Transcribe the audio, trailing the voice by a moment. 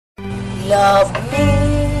Love me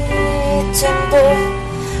tender,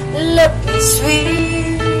 love me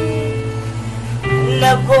sweet,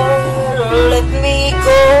 never let me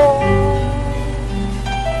go.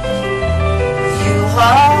 You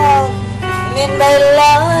have made my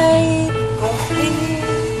life complete,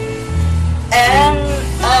 and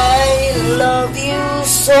I love you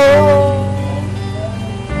so.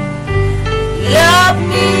 Love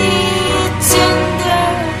me tender,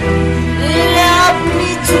 love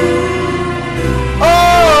me true.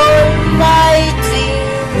 All my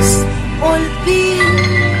dreams fulfill.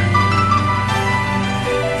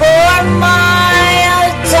 For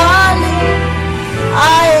my darling,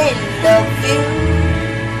 I love you,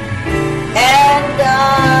 and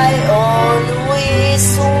I always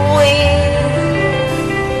will.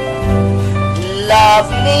 Love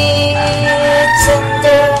me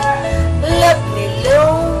tender, love me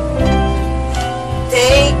low,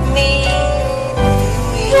 take me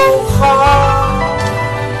to your heart,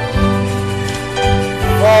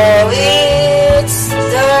 for it's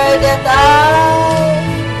there that I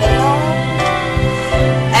belong,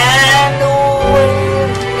 and will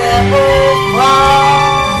never part.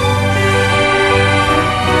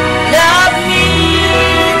 Love me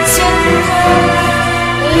tender,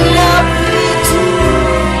 love me true,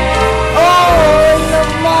 all of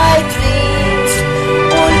my dreams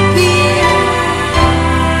fulfill.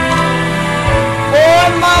 For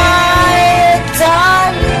my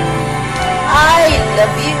darling, I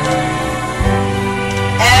love you,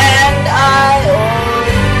 and I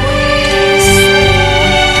always will.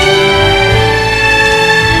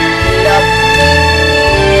 Love me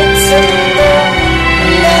tender,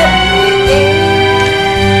 love me dear,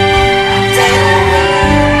 tell me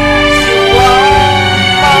you are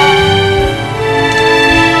mine.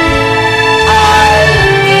 I'll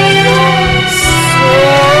be yours for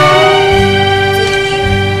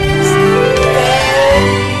years, and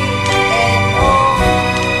all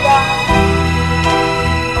that.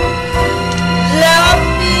 Love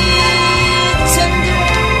me tender,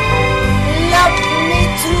 love me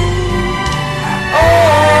true,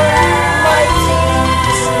 all my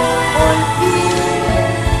dreams fulfill.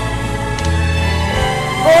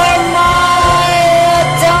 For my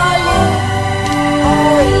darling,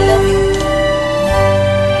 I love you,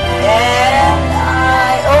 and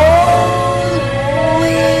I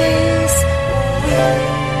always will.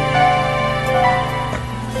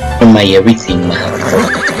 You're my everything, Mahal.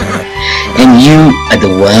 And you are the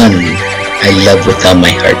one I love with all my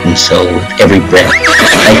heart and soul, with every breath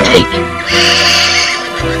I take,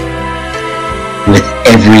 with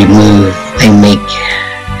every move I make,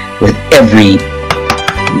 with every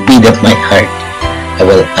beat of my heart. I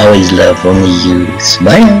will always love only you.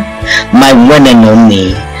 Smile, my one and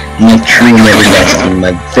only, my true and everlasting,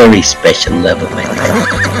 my very special love of my life.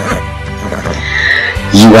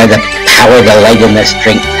 You are the power, the light, and the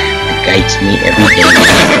strength that guides me every day.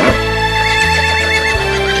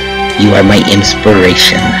 You are my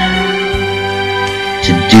inspiration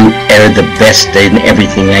to do the best in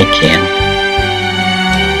everything I can.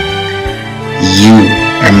 You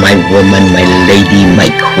are my woman, my lady, my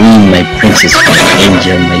queen, my princess, my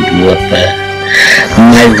angel, my guapa,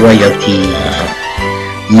 my royalty,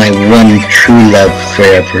 my one true love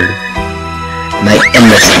forever, my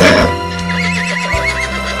endless love,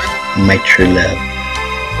 my true love,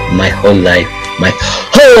 my whole life, my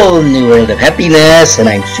whole new world of happiness, and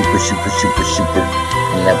I'm super, super, super, super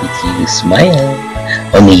in love with you. Smile.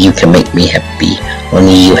 Only you can make me happy.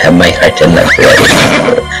 Only you have my heart and love forever.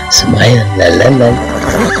 Smile, la la la.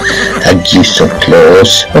 Hug you so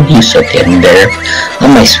close, hug you so tender. All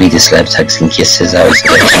my sweetest loves, hugs and kisses, always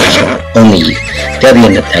very special. Only you, till the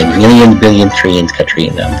end of time, million, billion, trillions,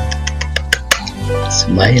 Katrina.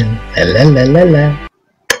 Smile, la la la la la.